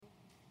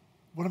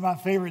One of my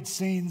favorite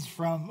scenes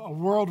from a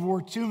World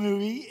War II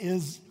movie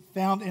is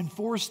found in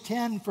Force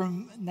 10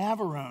 from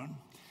Navarone.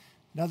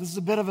 Now, this is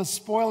a bit of a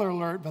spoiler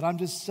alert, but I'm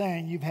just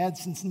saying you've had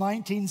since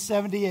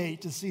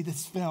 1978 to see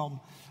this film.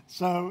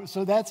 So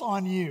that's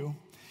on you.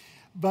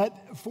 But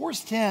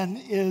Force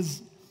 10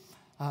 is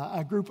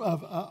a group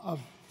of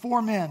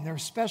four men. They're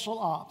special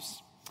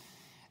ops.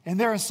 And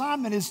their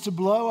assignment is to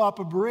blow up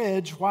a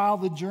bridge while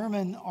the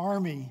German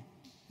army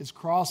is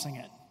crossing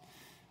it.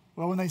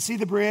 Well, when they see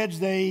the bridge,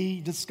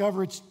 they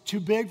discover it's too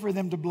big for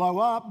them to blow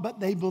up, but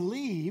they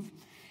believe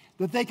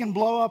that they can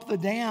blow up the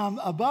dam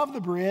above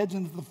the bridge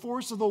and that the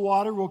force of the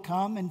water will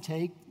come and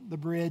take the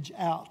bridge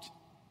out.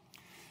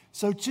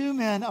 So two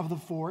men of the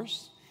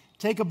force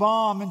take a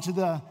bomb into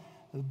the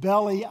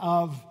belly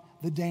of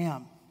the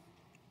dam.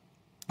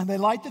 And they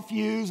light the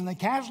fuse and they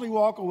casually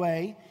walk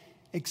away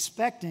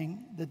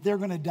expecting that they're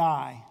going to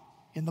die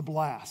in the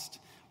blast.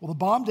 Well, the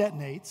bomb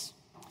detonates,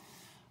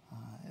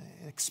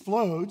 it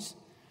explodes,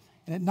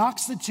 and it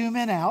knocks the two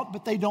men out,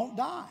 but they don't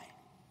die.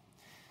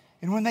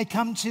 And when they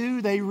come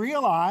to, they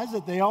realize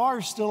that they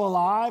are still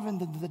alive and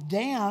that the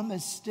dam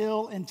is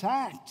still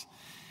intact.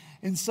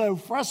 And so,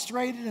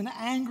 frustrated and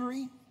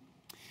angry,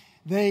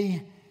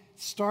 they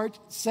start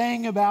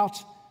saying about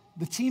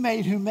the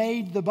teammate who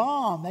made the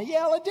bomb. They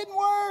yell, "It didn't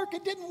work,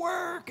 it didn't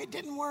work, it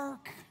didn't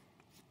work."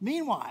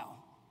 Meanwhile,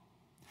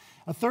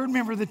 a third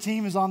member of the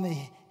team is on the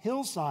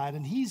hillside,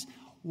 and he's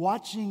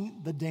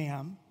watching the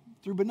dam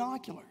through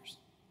binoculars.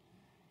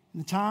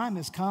 And the time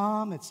has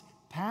come, it's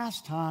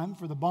past time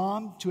for the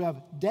bomb to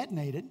have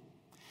detonated.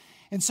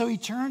 And so he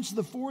turns to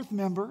the fourth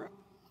member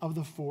of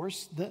the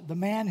force, the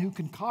man who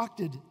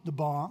concocted the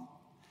bomb,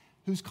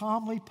 who's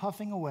calmly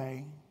puffing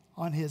away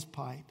on his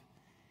pipe.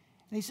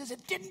 And he says,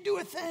 "It didn't do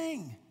a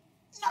thing,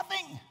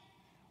 nothing.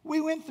 We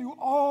went through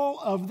all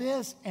of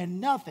this and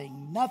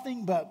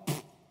nothing but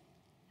pfft."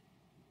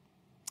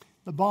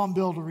 The bomb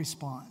builder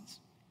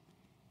responds,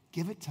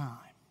 "Give it time,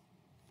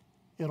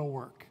 it'll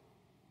work."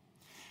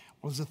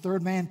 Well, as the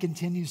third man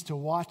continues to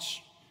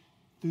watch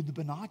through the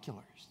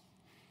binoculars,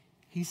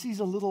 he sees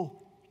a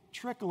little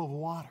trickle of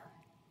water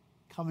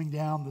coming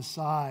down the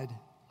side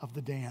of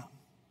the dam.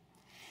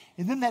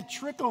 And then that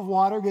trickle of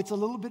water gets a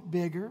little bit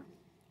bigger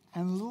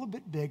and a little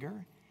bit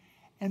bigger.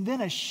 And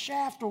then a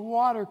shaft of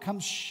water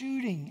comes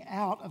shooting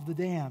out of the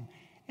dam.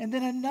 And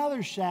then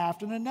another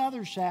shaft and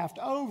another shaft,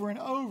 over and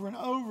over and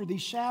over.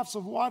 These shafts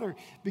of water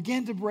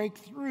begin to break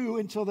through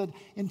until the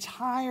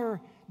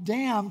entire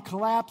dam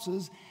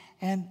collapses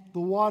and the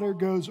water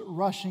goes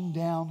rushing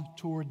down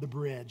toward the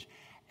bridge.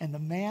 And the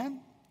man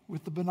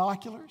with the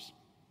binoculars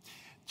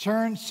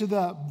turns to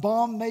the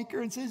bomb maker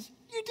and says,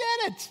 "You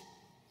did it!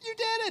 You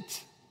did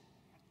it!"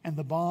 And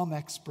the bomb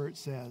expert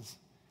says,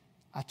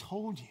 "I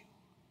told you,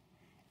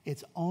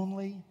 it's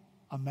only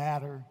a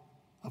matter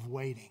of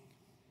waiting."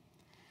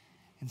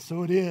 And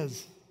so it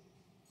is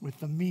with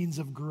the means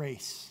of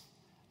grace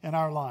in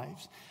our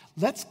lives.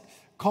 Let's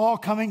call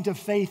coming to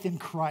faith in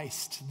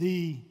Christ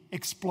the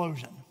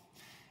explosion.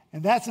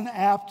 And that's an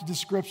apt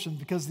description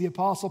because the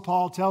Apostle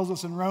Paul tells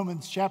us in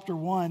Romans chapter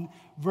 1,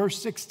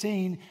 verse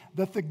 16,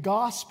 that the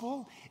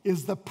gospel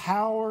is the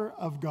power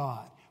of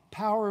God.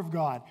 Power of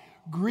God.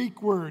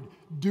 Greek word,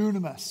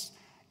 dunamis.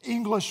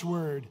 English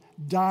word,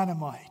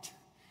 dynamite.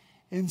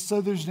 And so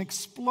there's an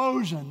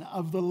explosion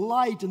of the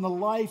light and the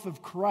life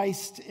of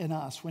Christ in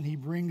us when he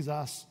brings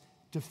us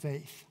to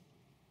faith.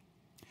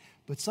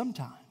 But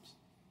sometimes,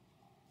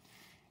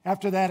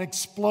 after that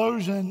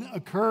explosion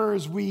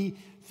occurs, we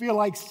feel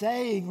like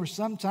saying, or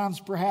sometimes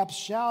perhaps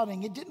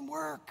shouting, "It didn't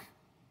work.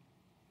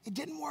 It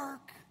didn't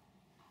work.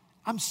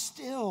 I'm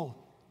still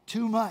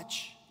too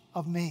much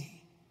of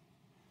me."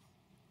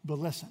 But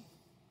listen,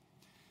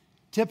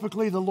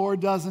 typically the Lord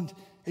doesn't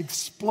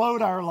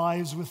explode our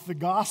lives with the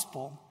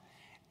gospel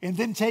and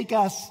then take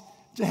us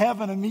to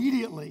heaven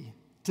immediately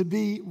to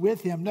be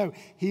with him. No,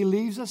 he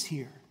leaves us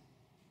here.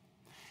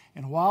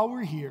 And while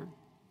we're here,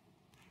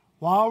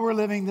 while we're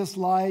living this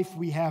life,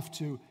 we have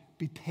to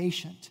be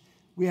patient.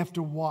 We have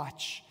to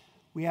watch.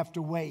 We have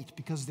to wait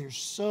because there's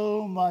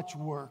so much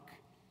work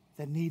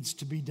that needs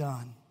to be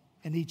done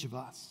in each of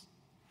us.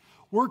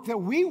 Work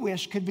that we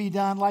wish could be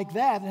done like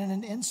that in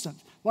an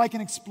instant, like an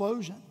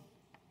explosion.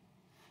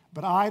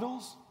 But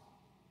idols,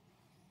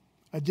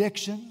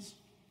 addictions,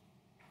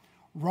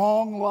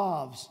 wrong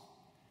loves,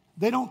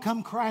 they don't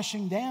come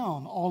crashing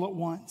down all at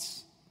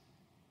once.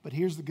 But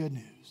here's the good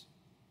news.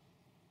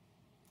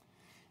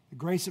 The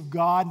grace of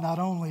God not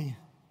only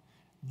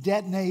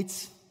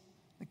detonates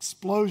an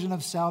explosion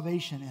of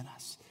salvation in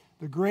us,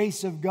 the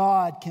grace of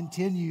God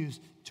continues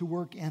to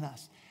work in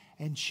us.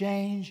 And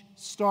change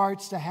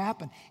starts to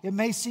happen. It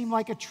may seem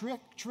like a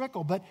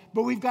trickle, but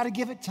we've got to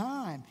give it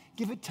time.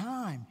 Give it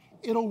time.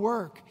 It'll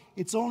work.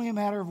 It's only a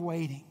matter of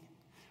waiting.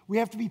 We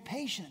have to be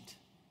patient.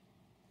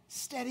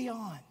 Steady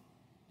on.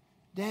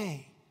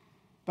 Day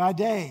by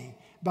day,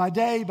 by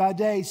day by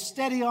day.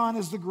 Steady on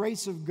as the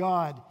grace of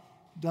God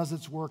does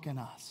its work in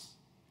us.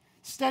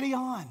 Steady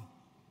on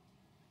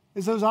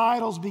as those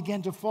idols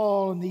begin to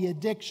fall and the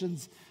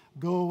addictions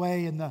go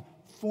away and the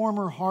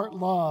former heart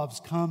loves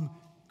come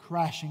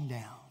crashing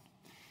down.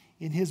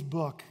 In his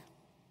book,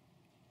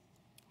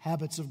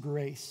 Habits of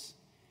Grace,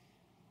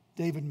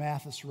 David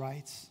Mathis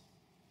writes,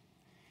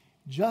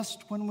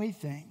 just when we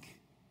think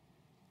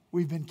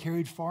we've been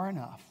carried far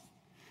enough,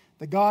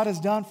 that God has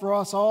done for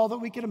us all that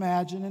we could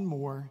imagine and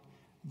more,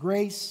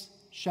 grace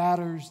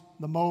shatters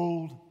the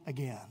mold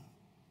again.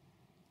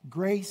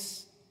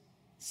 Grace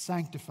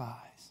sanctifies.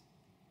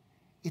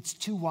 It's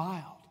too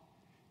wild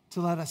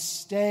to let us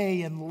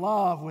stay in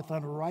love with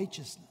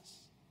unrighteousness,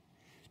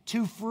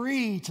 too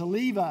free to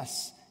leave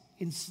us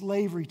in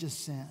slavery to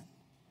sin,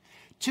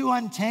 too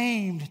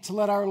untamed to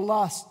let our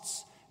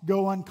lusts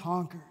go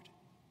unconquered.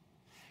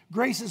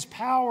 Grace's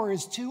power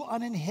is too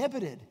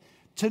uninhibited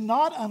to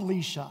not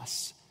unleash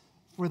us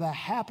for the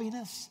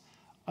happiness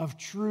of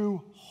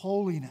true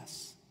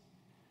holiness.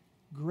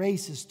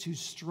 Grace is too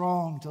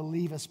strong to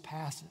leave us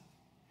passive,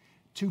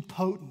 too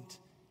potent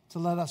to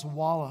let us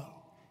wallow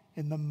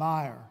in the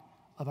mire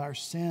of our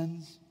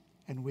sins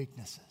and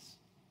weaknesses.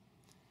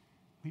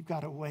 We've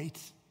got to wait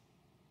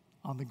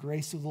on the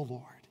grace of the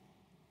Lord.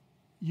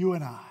 You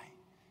and I,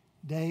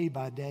 day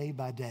by day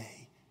by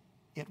day,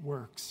 it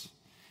works.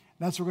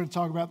 That's what we're going to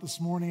talk about this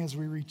morning as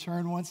we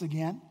return once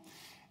again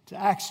to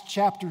Acts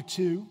chapter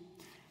 2.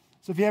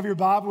 So if you have your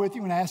Bible with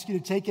you, I'm going to ask you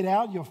to take it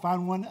out. You'll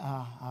find one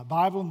a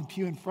Bible in the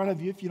pew in front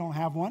of you if you don't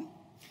have one.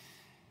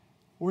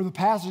 Or the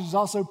passage is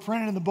also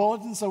printed in the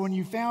bulletin. So when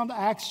you found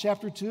Acts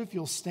chapter 2, if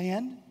you'll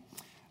stand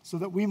so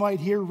that we might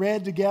hear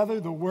read together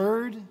the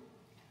word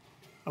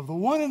of the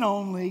one and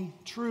only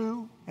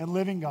true and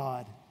living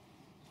God.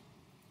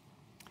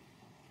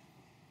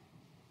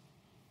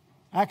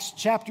 Acts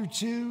chapter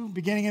 2,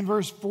 beginning in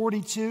verse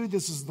 42,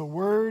 this is the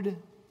word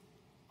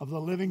of the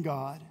living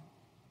God.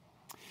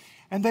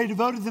 And they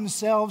devoted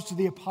themselves to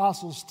the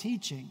apostles'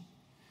 teaching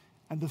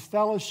and the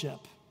fellowship,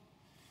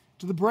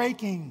 to the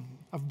breaking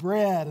of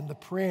bread and the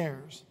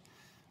prayers.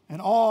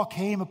 And awe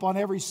came upon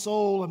every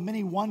soul, and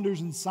many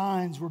wonders and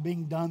signs were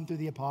being done through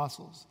the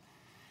apostles.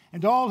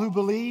 And all who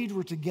believed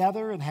were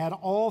together and had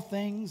all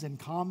things in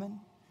common.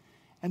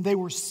 And they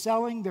were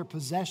selling their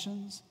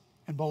possessions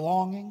and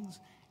belongings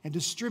and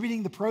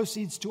distributing the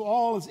proceeds to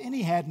all as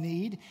any had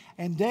need,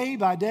 and day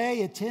by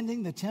day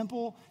attending the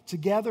temple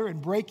together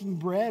and breaking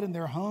bread in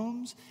their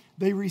homes,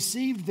 they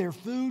received their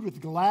food with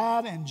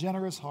glad and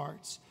generous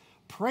hearts,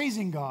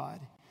 praising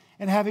God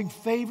and having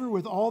favor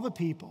with all the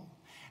people.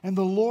 And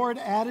the Lord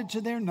added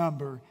to their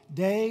number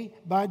day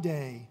by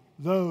day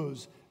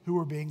those who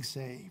were being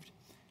saved.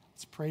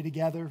 Let's pray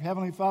together.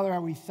 Heavenly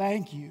Father, we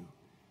thank you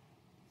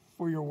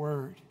for your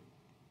word.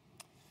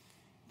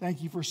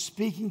 Thank you for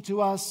speaking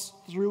to us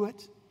through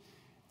it.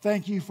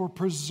 Thank you for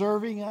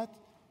preserving it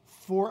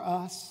for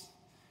us.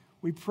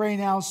 We pray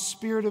now,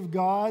 Spirit of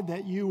God,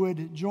 that you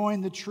would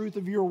join the truth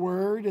of your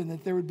word and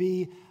that there would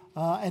be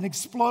an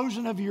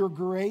explosion of your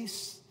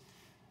grace,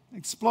 an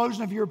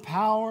explosion of your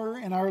power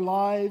in our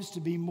lives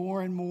to be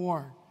more and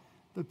more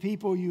the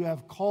people you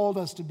have called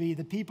us to be,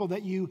 the people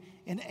that you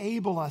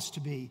enable us to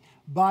be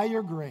by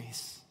your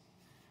grace.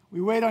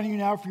 We wait on you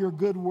now for your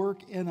good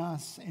work in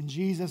us. In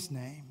Jesus'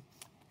 name,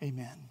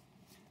 amen.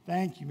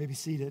 Thank you. You may be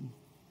seated.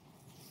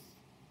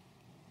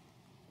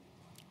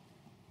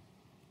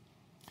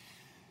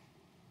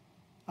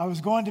 I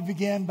was going to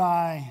begin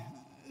by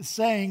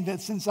saying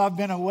that since I've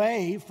been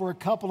away for a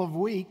couple of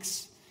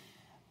weeks,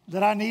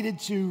 that I needed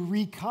to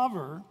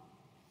recover,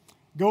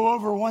 go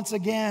over once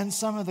again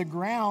some of the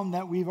ground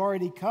that we've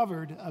already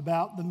covered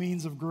about the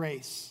means of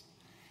grace.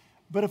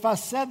 But if I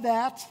said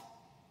that,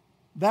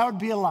 that would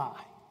be a lie.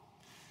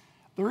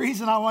 The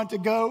reason I want to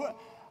go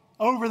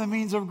over the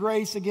means of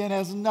grace again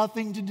has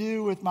nothing to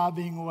do with my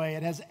being away.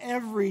 It has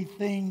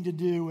everything to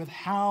do with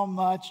how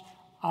much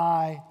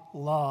I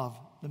love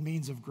the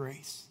means of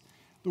grace,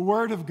 the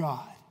Word of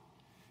God,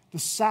 the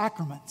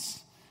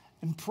sacraments,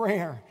 and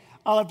prayer.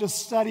 I love to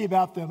study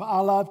about them. I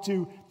love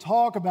to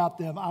talk about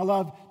them. I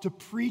love to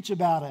preach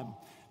about them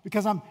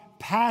because I'm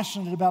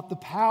passionate about the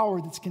power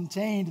that's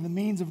contained in the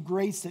means of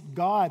grace that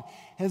God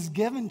has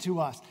given to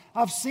us.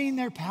 I've seen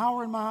their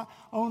power in my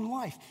own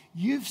life.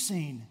 You've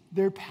seen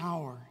their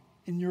power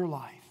in your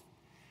life.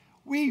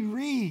 We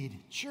read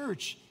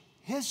church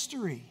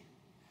history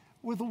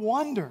with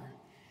wonder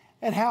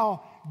at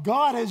how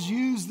God has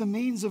used the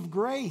means of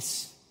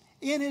grace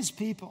in his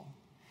people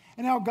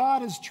and how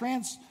God has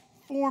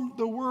transformed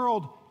the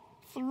world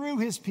through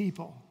his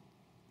people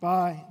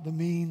by the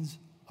means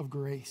of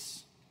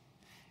grace.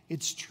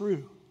 It's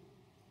true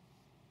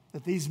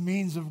that these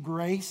means of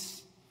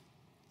grace,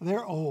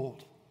 they're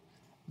old.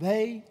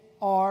 They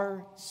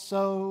are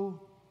so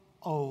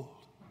old.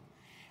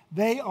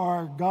 They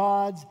are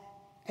God's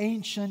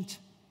ancient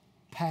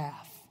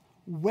path,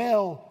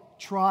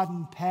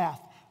 well-trodden path.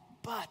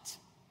 But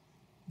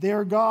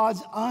they're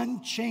God's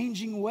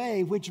unchanging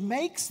way, which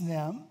makes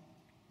them,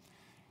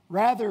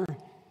 rather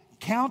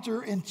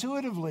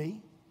counterintuitively,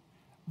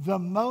 the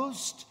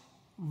most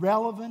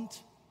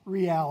relevant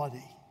reality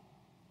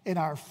in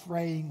our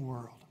fraying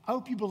world. I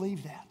hope you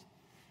believe that.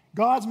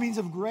 God's means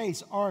of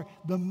grace are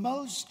the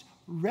most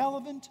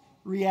relevant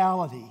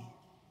reality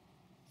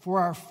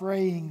for our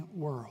fraying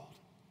world.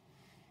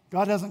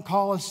 God doesn't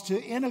call us to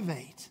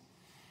innovate.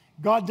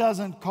 God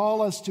doesn't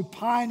call us to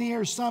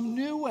pioneer some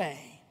new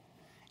way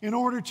in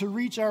order to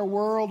reach our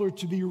world or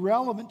to be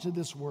relevant to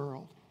this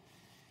world,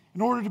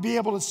 in order to be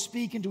able to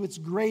speak into its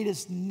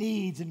greatest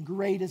needs and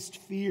greatest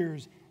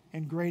fears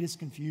and greatest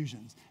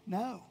confusions.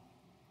 No.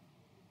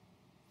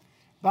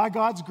 By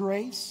God's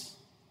grace,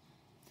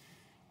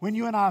 when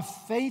you and I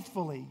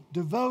faithfully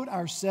devote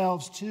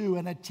ourselves to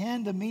and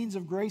attend the means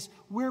of grace,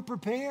 we're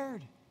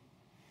prepared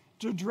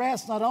to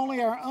address not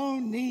only our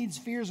own needs,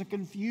 fears, and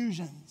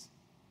confusions,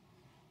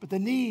 but the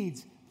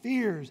needs,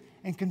 fears,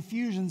 and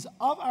confusions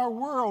of our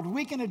world.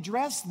 We can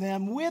address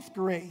them with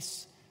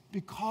grace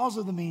because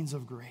of the means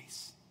of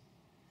grace.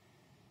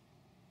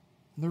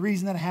 And the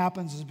reason that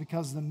happens is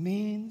because the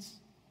means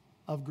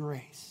of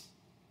grace,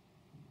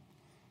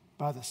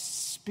 by the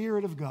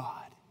Spirit of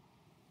God,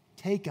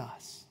 take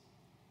us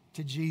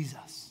to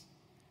Jesus.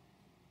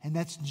 And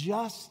that's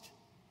just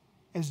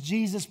as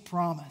Jesus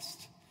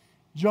promised.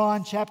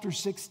 John chapter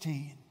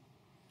 16,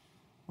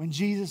 when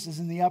Jesus is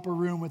in the upper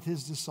room with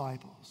his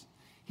disciples,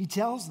 he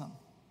tells them,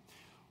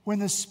 when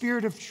the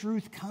Spirit of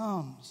truth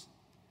comes,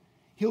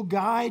 he'll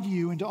guide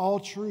you into all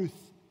truth.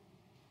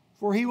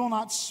 For he will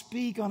not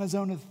speak on his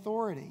own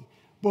authority,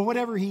 but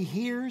whatever he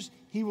hears,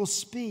 he will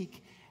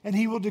speak, and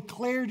he will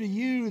declare to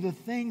you the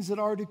things that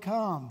are to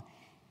come.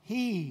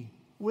 He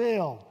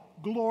will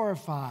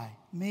glorify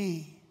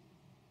me.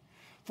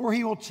 For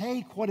he will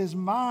take what is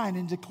mine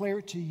and declare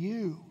it to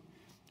you.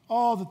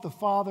 All that the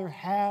Father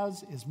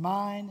has is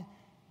mine.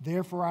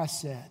 Therefore I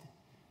said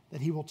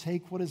that he will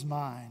take what is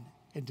mine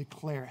and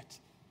declare it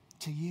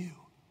to you.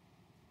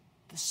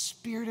 The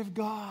Spirit of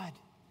God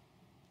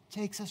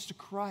takes us to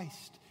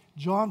Christ.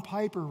 John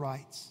Piper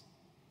writes,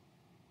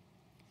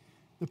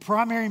 the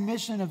primary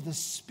mission of the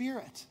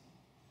Spirit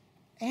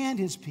and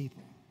his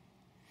people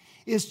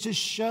is to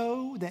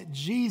show that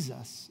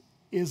Jesus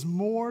is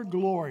more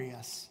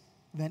glorious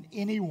than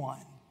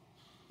anyone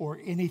or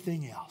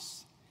anything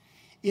else.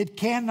 It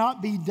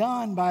cannot be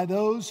done by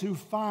those who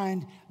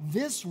find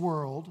this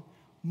world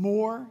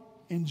more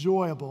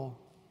enjoyable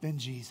than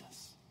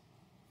Jesus.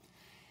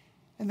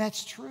 And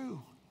that's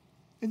true.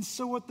 And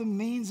so what the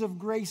means of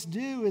grace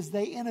do is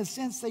they, in a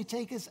sense, they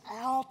take us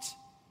out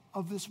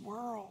of this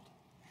world.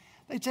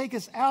 They take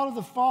us out of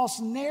the false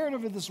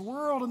narrative of this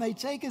world and they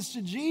take us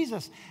to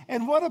Jesus.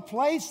 And what a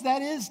place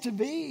that is to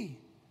be.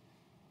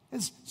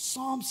 As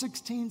Psalm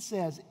 16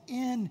 says,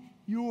 in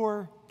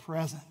your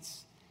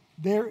presence,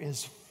 there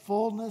is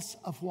fullness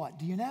of what?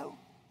 Do you know?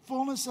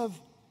 Fullness of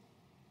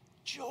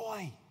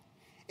joy.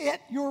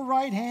 At your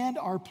right hand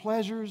are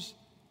pleasures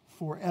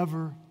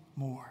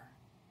forevermore.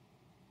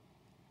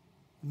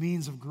 The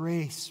means of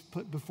grace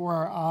put before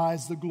our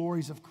eyes the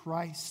glories of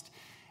Christ.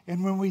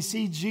 And when we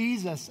see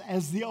Jesus,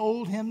 as the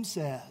old hymn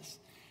says,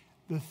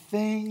 the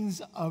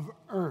things of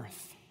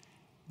earth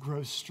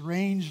grow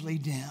strangely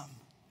dim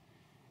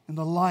in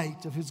the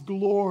light of his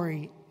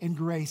glory and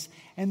grace.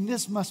 And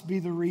this must be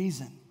the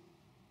reason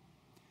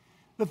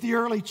that the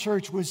early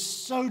church was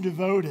so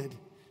devoted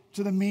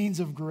to the means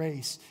of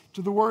grace,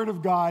 to the Word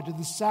of God, to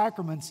the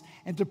sacraments,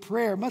 and to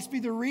prayer. It must be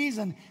the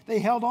reason they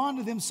held on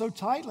to them so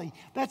tightly.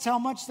 That's how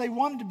much they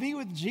wanted to be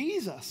with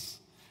Jesus.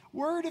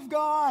 Word of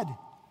God,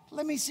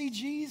 let me see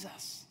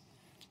Jesus.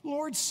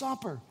 Lord's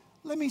Supper,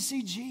 let me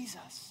see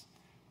Jesus.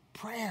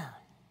 Prayer,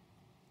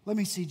 let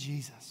me see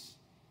Jesus.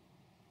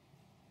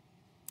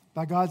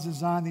 By God's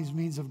design, these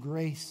means of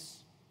grace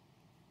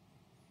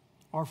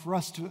are for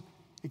us to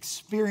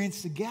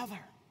experience together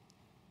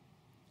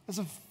as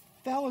a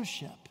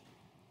fellowship,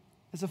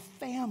 as a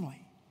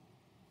family,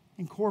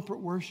 in corporate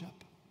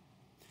worship.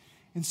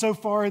 And so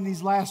far in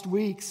these last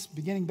weeks,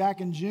 beginning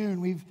back in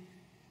June, we've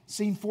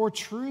seen 4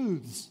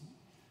 truths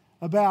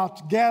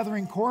about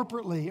gathering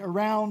corporately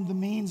around the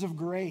means of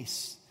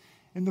grace.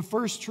 And the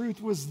first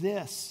truth was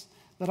this,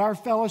 that our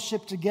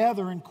fellowship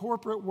together in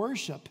corporate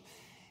worship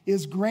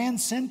is grand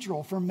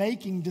central for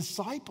making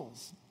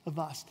disciples of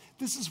us.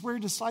 This is where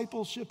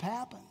discipleship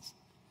happens.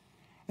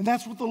 And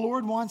that's what the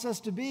Lord wants us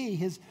to be,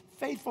 his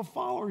faithful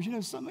followers. You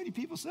know, so many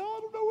people say, I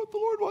don't know what the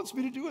Lord wants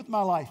me to do with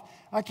my life.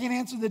 I can't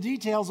answer the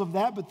details of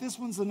that, but this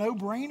one's a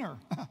no-brainer.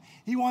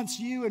 He wants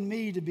you and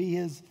me to be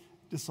his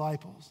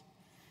disciples.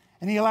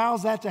 And he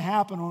allows that to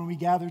happen when we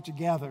gather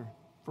together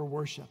for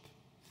worship,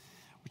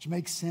 which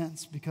makes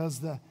sense because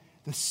the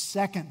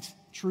second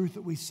truth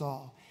that we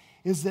saw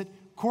is that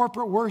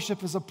corporate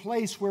worship is a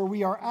place where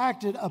we are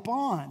acted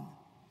upon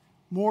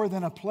more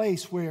than a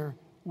place where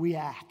we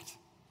act.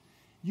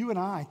 You and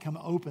I come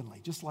openly,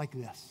 just like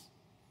this.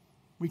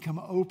 We come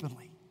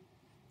openly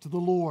to the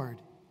Lord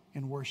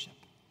in worship.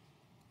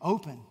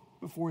 Open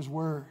before his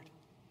word.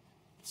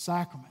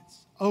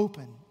 Sacraments.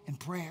 Open in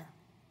prayer.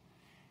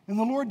 And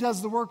the Lord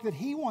does the work that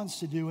he wants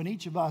to do in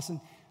each of us. And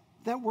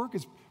that work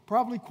is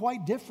probably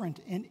quite different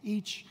in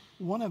each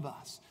one of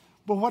us.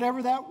 But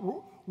whatever that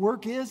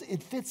work is,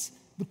 it fits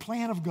the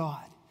plan of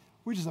God,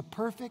 which is a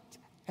perfect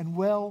and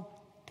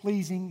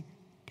well-pleasing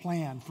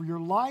plan for your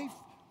life,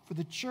 for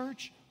the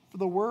church, for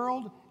the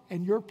world,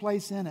 and your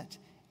place in it,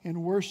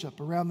 in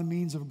worship around the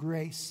means of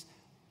grace.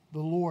 the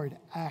Lord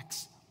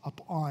acts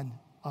upon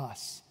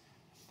us.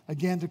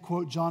 Again, to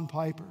quote John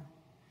Piper,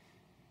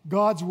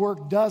 God's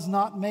work does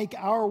not make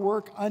our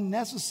work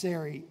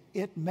unnecessary.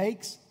 It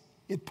makes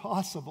it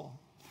possible.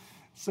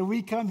 So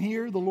we come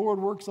here, the Lord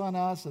works on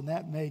us, and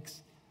that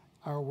makes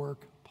our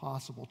work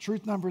possible.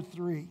 Truth number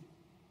 3,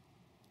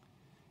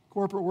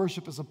 corporate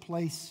worship is a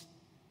place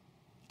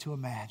to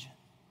imagine.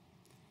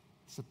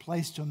 It's a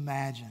place to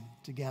imagine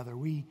together.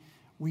 We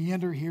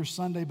enter here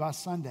Sunday by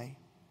Sunday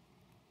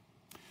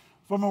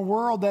from a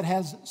world that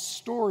has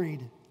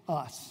storied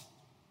us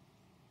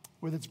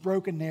with its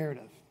broken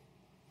narrative,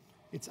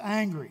 its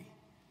angry,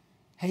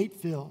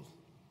 hate-filled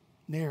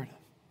narrative.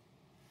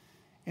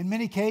 In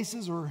many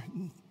cases, or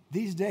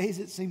these days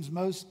it seems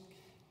most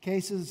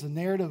cases, it's a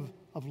narrative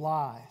of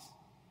lies.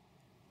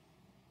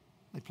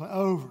 They play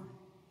over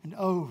and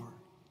over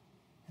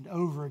and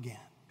over again.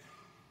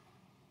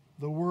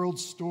 The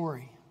world's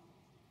story,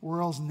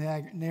 world's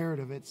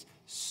narrative, it's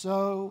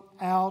so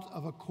out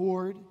of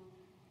accord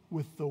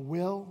with the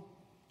will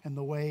and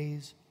the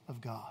ways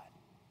of God.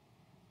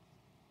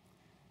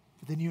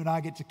 But then you and I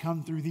get to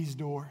come through these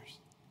doors.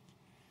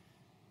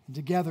 And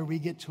together we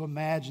get to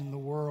imagine the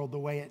world the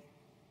way it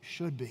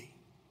should be,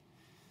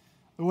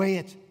 the way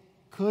it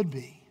could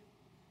be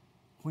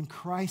when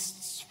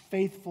Christ's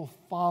faithful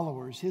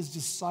followers, his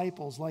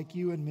disciples like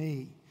you and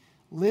me,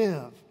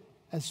 live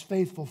as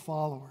faithful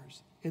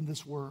followers in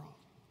this world.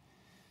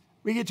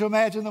 We get to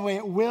imagine the way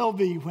it will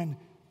be when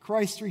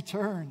Christ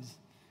returns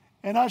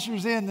and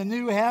ushers in the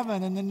new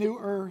heaven and the new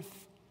earth.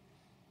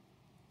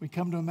 We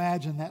come to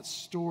imagine that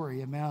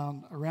story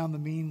around the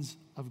means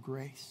of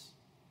grace.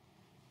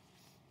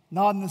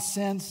 Not in the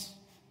sense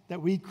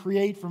that we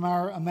create from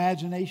our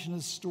imagination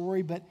a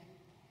story, but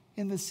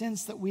in the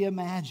sense that we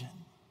imagine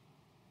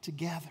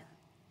together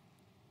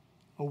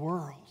a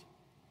world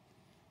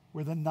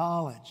where the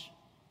knowledge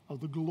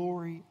of the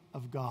glory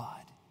of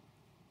God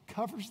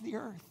covers the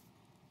earth,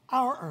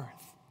 our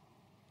earth,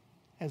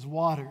 as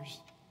waters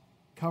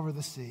cover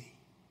the sea.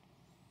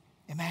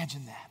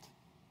 Imagine that.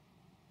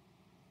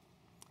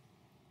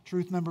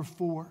 Truth number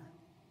 4,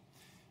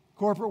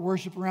 corporate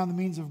worship around the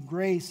means of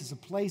grace is a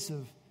place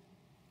of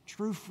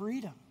true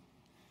freedom.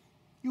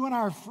 You and I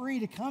are free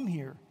to come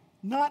here,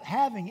 not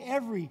having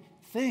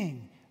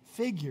everything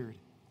figured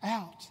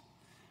out.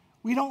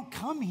 We don't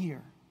come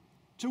here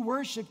to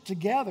worship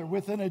together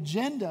with an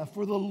agenda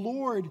for the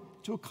Lord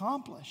to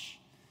accomplish.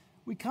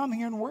 We come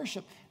here and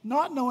worship,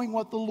 not knowing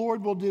what the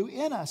Lord will do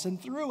in us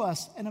and through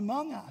us and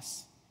among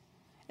us.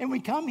 And we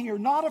come here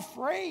not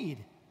afraid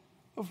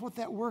of what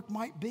that work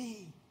might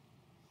be.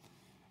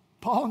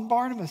 Paul and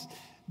Barnabas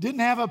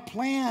didn't have a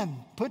plan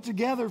put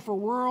together for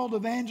world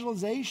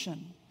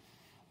evangelization.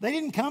 They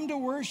didn't come to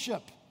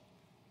worship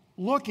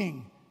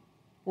looking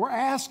or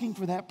asking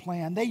for that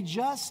plan. They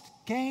just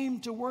came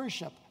to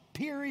worship,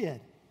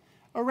 period.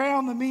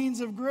 Around the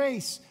means of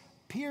grace,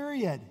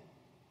 period.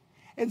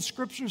 And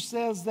Scripture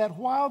says that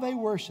while they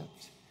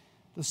worshiped,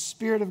 the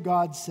Spirit of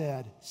God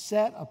said,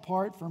 "Set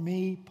apart for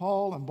me,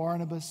 Paul and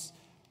Barnabas,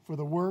 for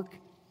the work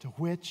to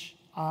which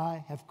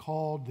I have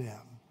called them."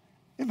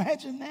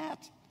 Imagine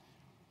that.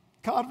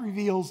 God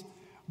reveals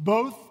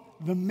both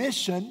the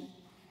mission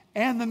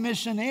and the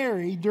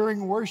missionary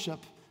during worship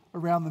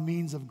around the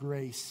means of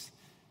grace.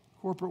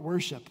 Corporate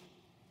worship,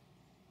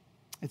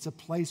 it's a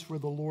place where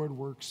the Lord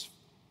works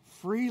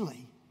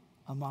freely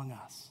among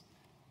us,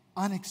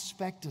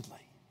 unexpectedly.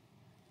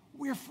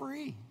 We're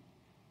free.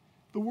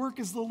 The work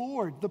is the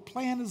Lord. The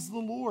plan is the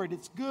Lord.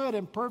 It's good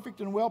and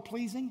perfect and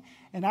well-pleasing,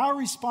 and our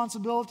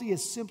responsibility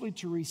is simply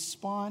to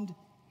respond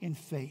in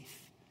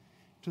faith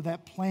to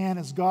that plan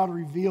as God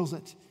reveals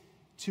it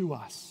to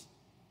us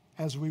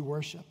as we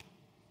worship.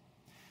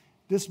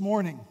 This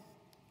morning,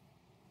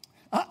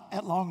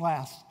 at long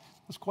last,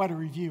 it was quite a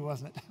review,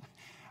 wasn't it?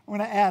 I'm going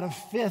to add a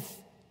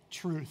 5th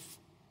truth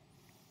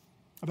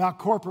about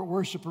corporate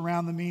worship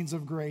around the means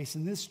of grace,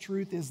 and this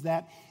truth is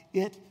that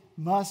it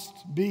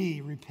must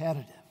be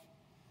repetitive.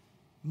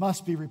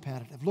 Must be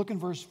repetitive. Look in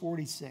verse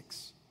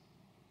 46.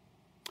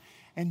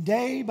 And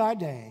day by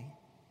day,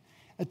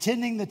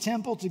 attending the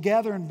temple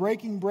together and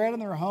breaking bread in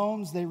their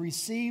homes, they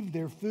received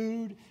their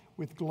food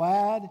with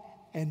glad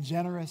and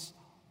generous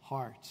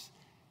hearts.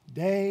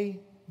 Day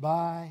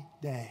by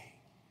day.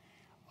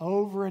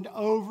 Over and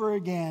over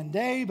again,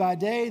 day by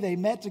day, they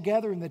met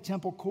together in the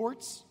temple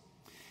courts.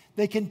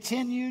 They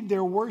continued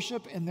their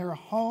worship in their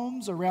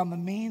homes around the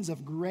means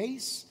of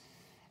grace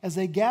as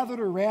they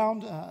gathered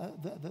around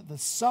the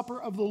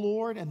supper of the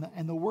Lord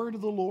and the word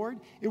of the Lord.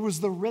 It was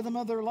the rhythm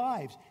of their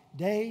lives,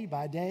 day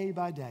by day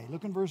by day.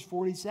 Look in verse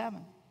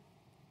 47.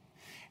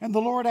 And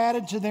the Lord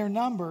added to their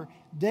number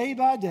day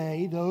by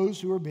day those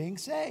who were being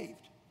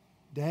saved.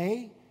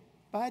 Day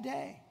by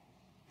day.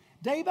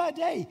 Day by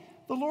day,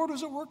 the Lord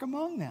was at work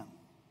among them.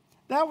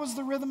 That was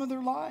the rhythm of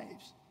their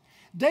lives.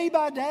 Day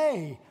by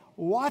day,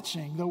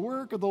 watching the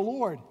work of the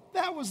Lord.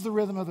 That was the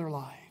rhythm of their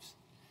lives.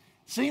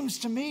 Seems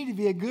to me to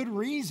be a good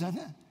reason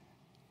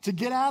to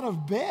get out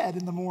of bed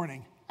in the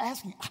morning,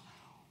 asking,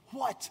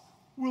 what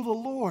will the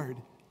Lord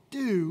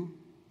do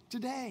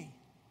today?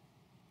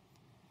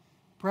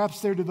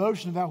 perhaps their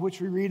devotion, about which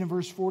we read in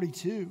verse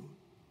 42,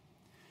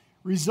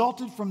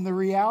 resulted from the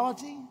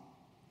reality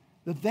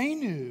that they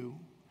knew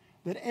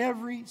that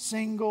every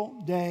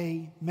single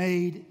day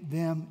made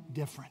them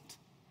different.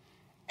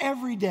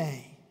 Every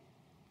day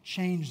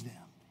changed them.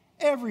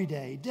 Every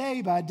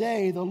day by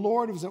day, the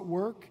Lord was at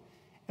work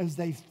as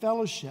they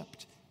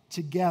fellowshipped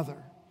together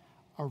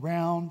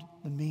around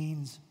the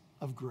means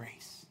of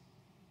grace.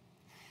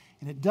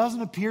 And it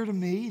doesn't appear to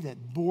me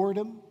that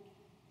boredom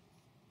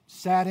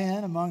sat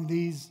in among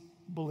these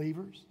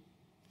believers.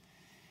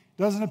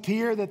 It doesn't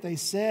appear that they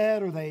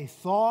said or they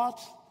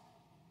thought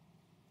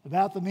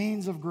about the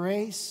means of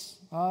grace.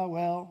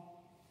 Well,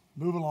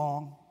 move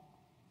along.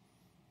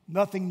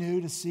 Nothing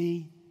new to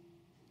see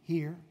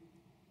here.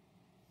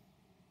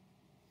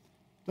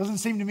 Doesn't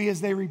seem to me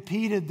as they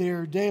repeated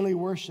their daily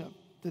worship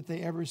that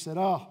they ever said,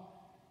 oh,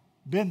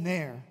 been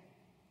there,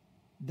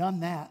 done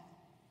that.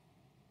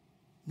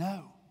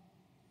 No.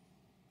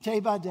 Day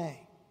by day,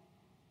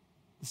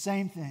 the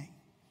same thing.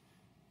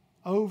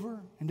 Over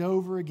and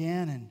over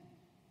again, and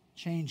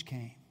change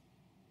came.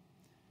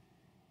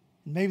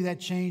 And maybe that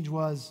change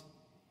was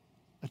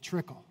a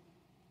trickle.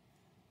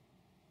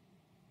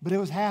 But it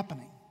was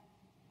happening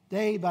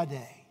day by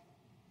day.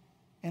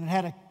 And it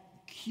had a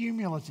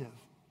cumulative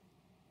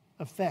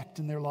effect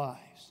in their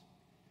lives.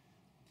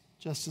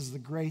 Just as the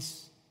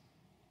grace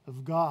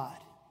of God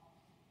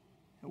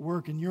at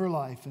work in your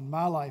life and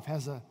my life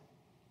has a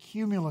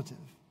cumulative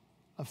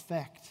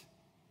effect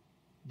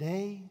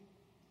day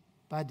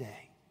by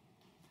day.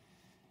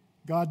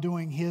 God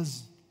doing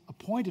His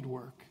appointed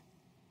work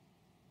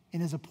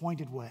in His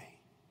appointed way.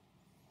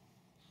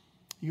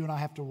 You and I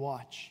have to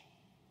watch.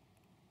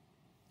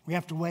 We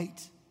have to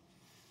wait.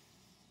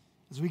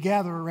 As we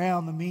gather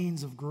around the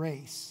means of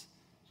grace,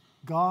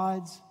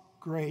 God's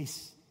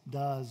grace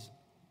does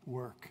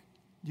work.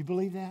 Do you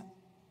believe that?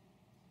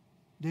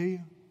 Do you?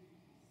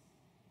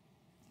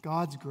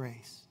 God's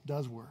grace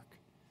does work.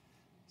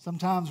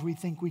 Sometimes we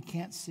think we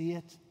can't see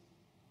it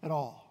at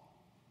all.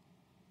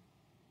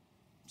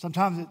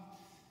 Sometimes it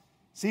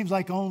seems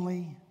like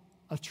only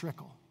a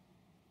trickle.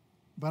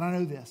 But I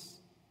know this.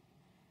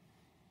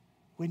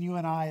 When you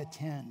and I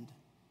attend,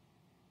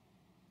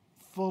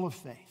 full of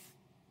faith,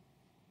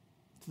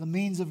 to the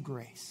means of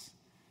grace,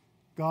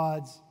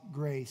 God's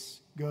grace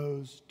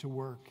goes to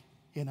work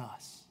in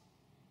us.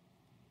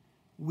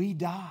 We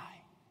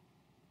die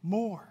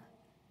more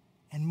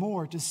and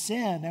more to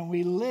sin, and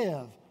we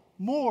live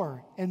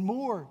more and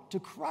more to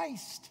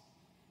Christ.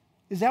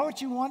 Is that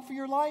what you want for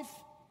your life?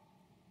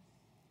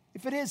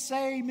 If it is,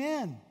 say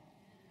amen.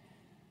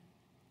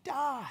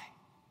 Die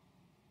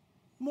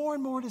more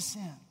and more to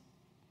sin.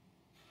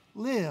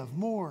 Live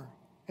more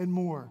and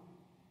more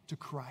to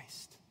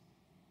Christ.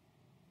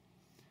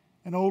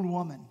 An old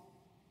woman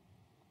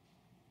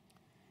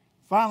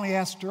finally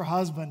asked her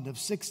husband of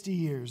 60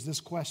 years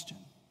this question: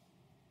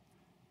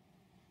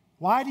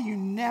 why do you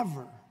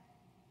never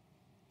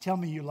tell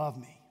me you love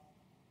me?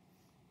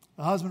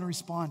 The husband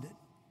responded,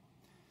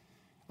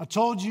 I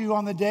told you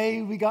on the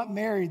day we got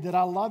married that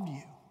I loved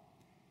you.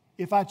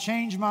 If I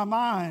change my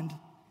mind,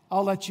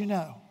 I'll let you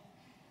know.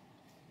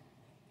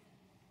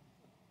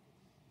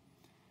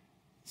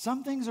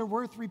 Some things are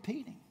worth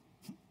repeating.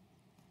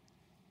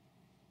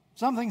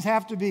 Some things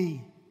have to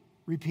be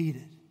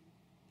repeated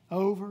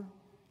over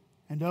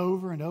and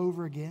over and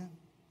over again.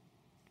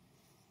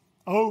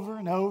 Over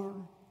and over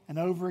and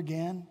over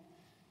again,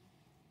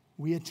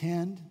 we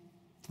attend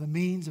to the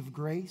means of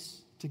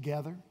grace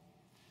together.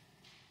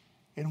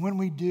 And when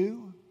we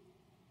do,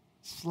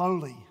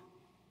 slowly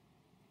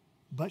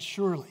but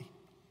surely,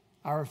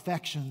 our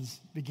affections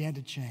begin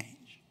to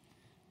change.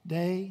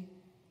 Day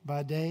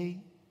by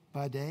day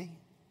by day.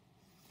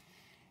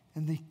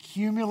 And the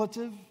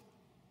cumulative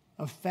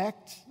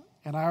effect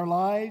in our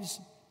lives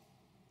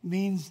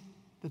means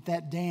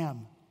that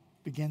dam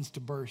begins to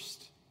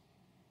burst.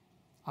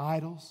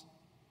 Idols,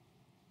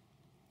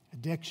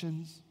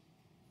 addictions,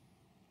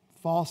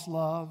 false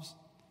loves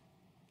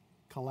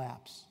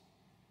collapse.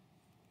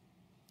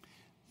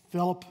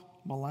 Philip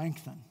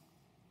Melanchthon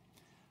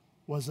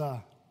was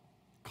a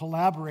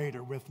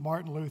collaborator with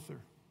Martin Luther,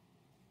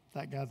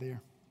 that guy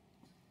there.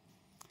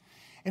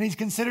 And he's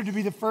considered to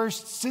be the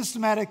first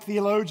systematic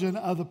theologian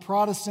of the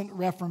Protestant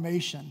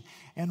Reformation.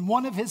 And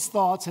one of his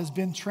thoughts has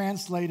been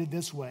translated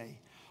this way: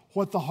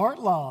 what the heart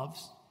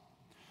loves,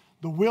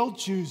 the will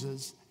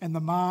chooses, and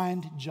the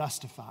mind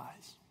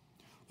justifies.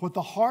 What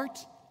the heart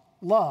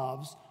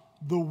loves,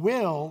 the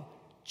will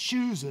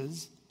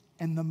chooses,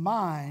 and the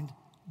mind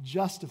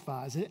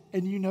justifies it.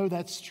 And you know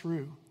that's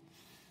true.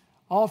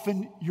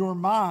 Often your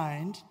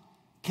mind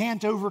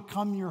can't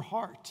overcome your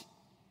heart.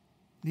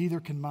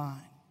 Neither can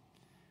mine.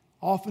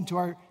 Often to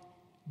our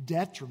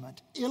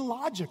detriment,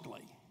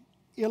 illogically.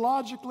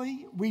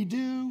 Illogically, we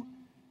do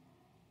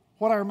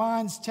what our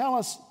minds tell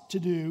us to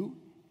do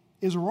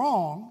is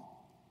wrong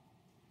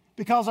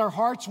because our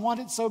hearts want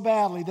it so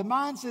badly. The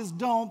mind says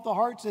don't, the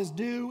heart says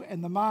do,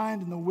 and the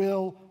mind and the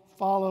will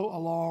follow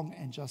along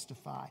and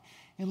justify.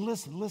 And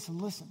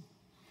listen.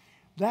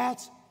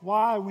 That's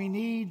why we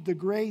need the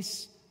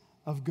grace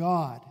of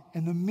God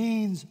and the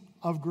means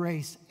of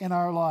grace in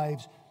our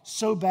lives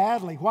so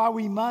badly, why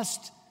we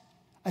must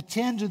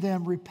attend to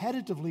them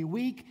repetitively,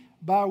 week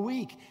by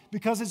week,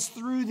 because it's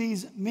through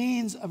these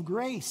means of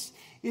grace.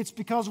 It's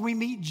because we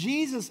meet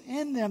Jesus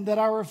in them that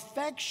our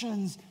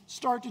affections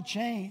start to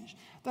change,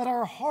 that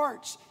our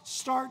hearts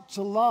start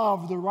to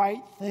love the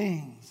right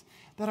things,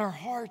 that our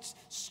hearts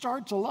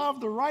start to love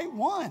the right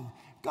one,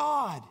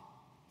 God,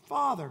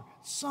 Father,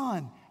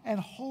 Son, and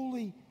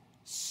Holy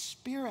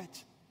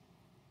Spirit.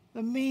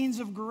 The means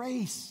of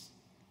grace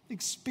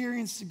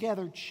experienced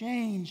together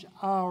change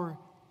our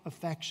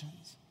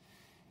affections.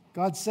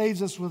 God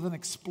saves us with an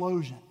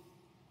explosion,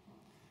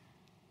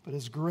 but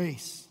His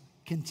grace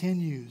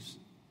continues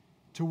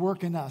to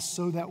work in us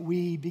so that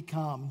we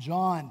become,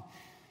 John,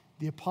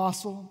 the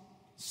apostle,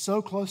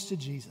 so close to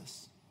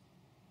Jesus,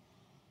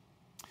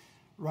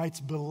 writes,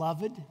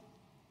 beloved.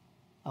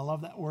 I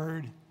love that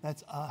word.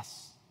 That's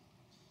us,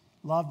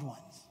 loved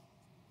ones.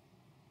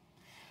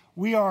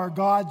 We are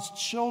God's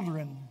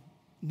children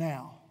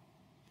now.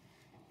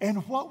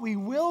 And what we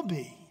will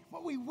be,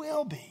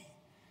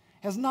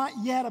 has not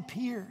yet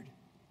appeared.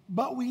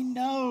 But we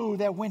know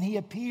that when He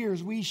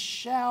appears, we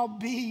shall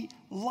be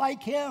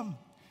like Him,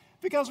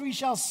 because we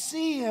shall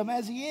see Him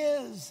as He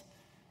is.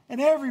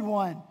 And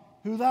everyone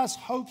who thus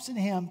hopes in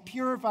Him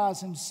purifies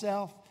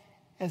himself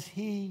as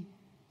He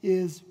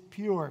is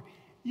pure.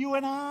 You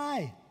and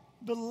I,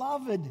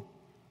 beloved,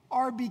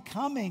 are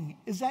becoming,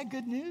 is that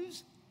good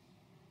news?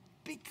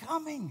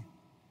 Becoming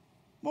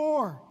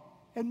more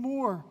and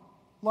more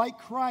like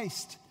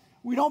Christ.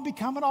 We don't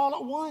become it all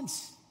at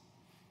once.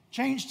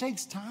 Change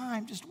takes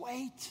time. Just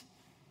wait.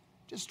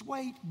 Just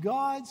wait.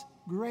 God's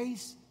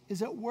grace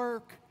is at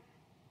work.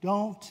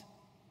 Don't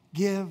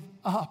give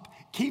up.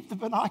 Keep the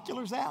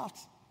binoculars out.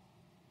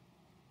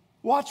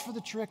 Watch for the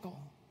trickle.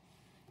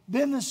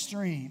 Then the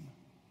stream.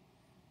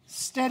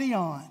 Steady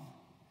on.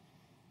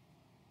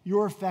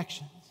 Your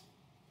affections,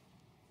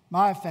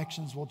 my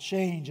affections, will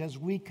change as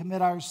we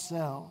commit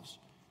ourselves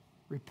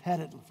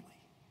repetitively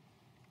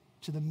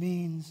to the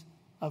means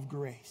of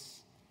grace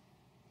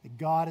that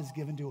God has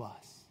given to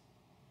us.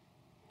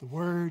 The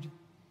Word,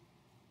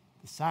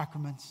 the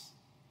sacraments,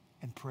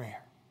 and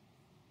prayer.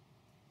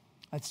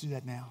 Let's do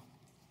that now.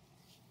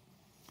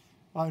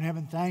 Father in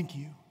heaven, thank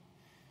You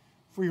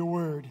for Your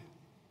Word.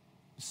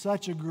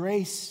 Such a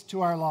grace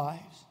to our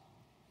lives.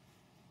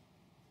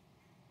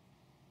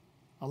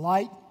 A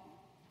light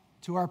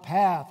to our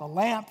path, a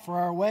lamp for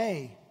our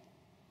way.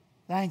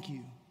 Thank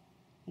You,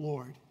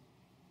 Lord.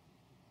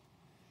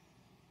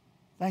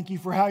 Thank You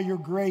for how Your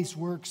grace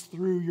works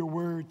through Your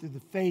Word, through the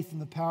faith and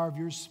the power of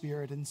Your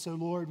Spirit. And so,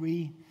 Lord,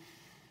 we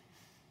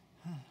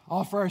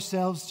offer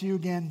ourselves to You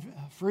again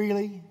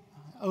freely,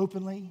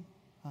 openly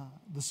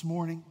this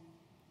morning.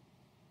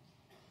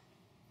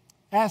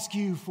 Ask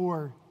You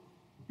for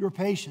Your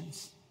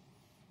patience,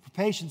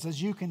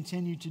 as You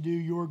continue to do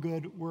Your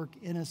good work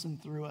in us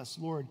and through us.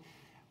 Lord,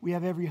 we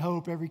have every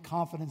hope, every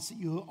confidence that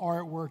You are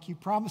at work. You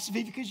promise to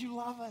be, because You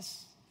love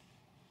us.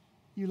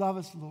 You love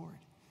us, Lord.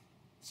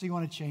 So You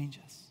want to change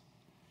us.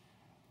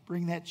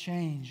 Bring that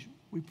change,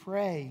 we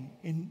pray,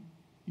 in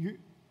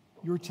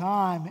your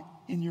time,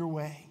 in Your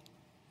way.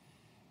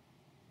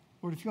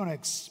 Lord, if You want to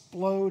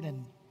explode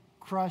and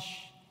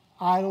crush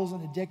idols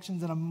and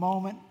addictions in a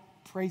moment,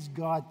 praise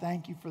God.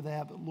 Thank You for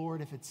that. But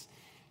Lord, if it's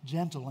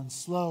gentle and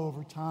slow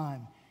over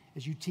time,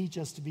 as You teach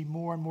us to be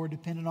more and more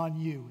dependent on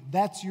You,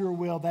 that's Your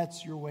will,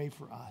 that's Your way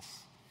for us.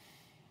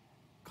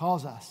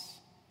 Cause us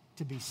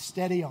to be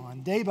steady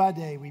on. Day by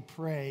day, we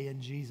pray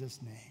in Jesus'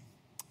 name.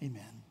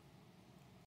 Amen.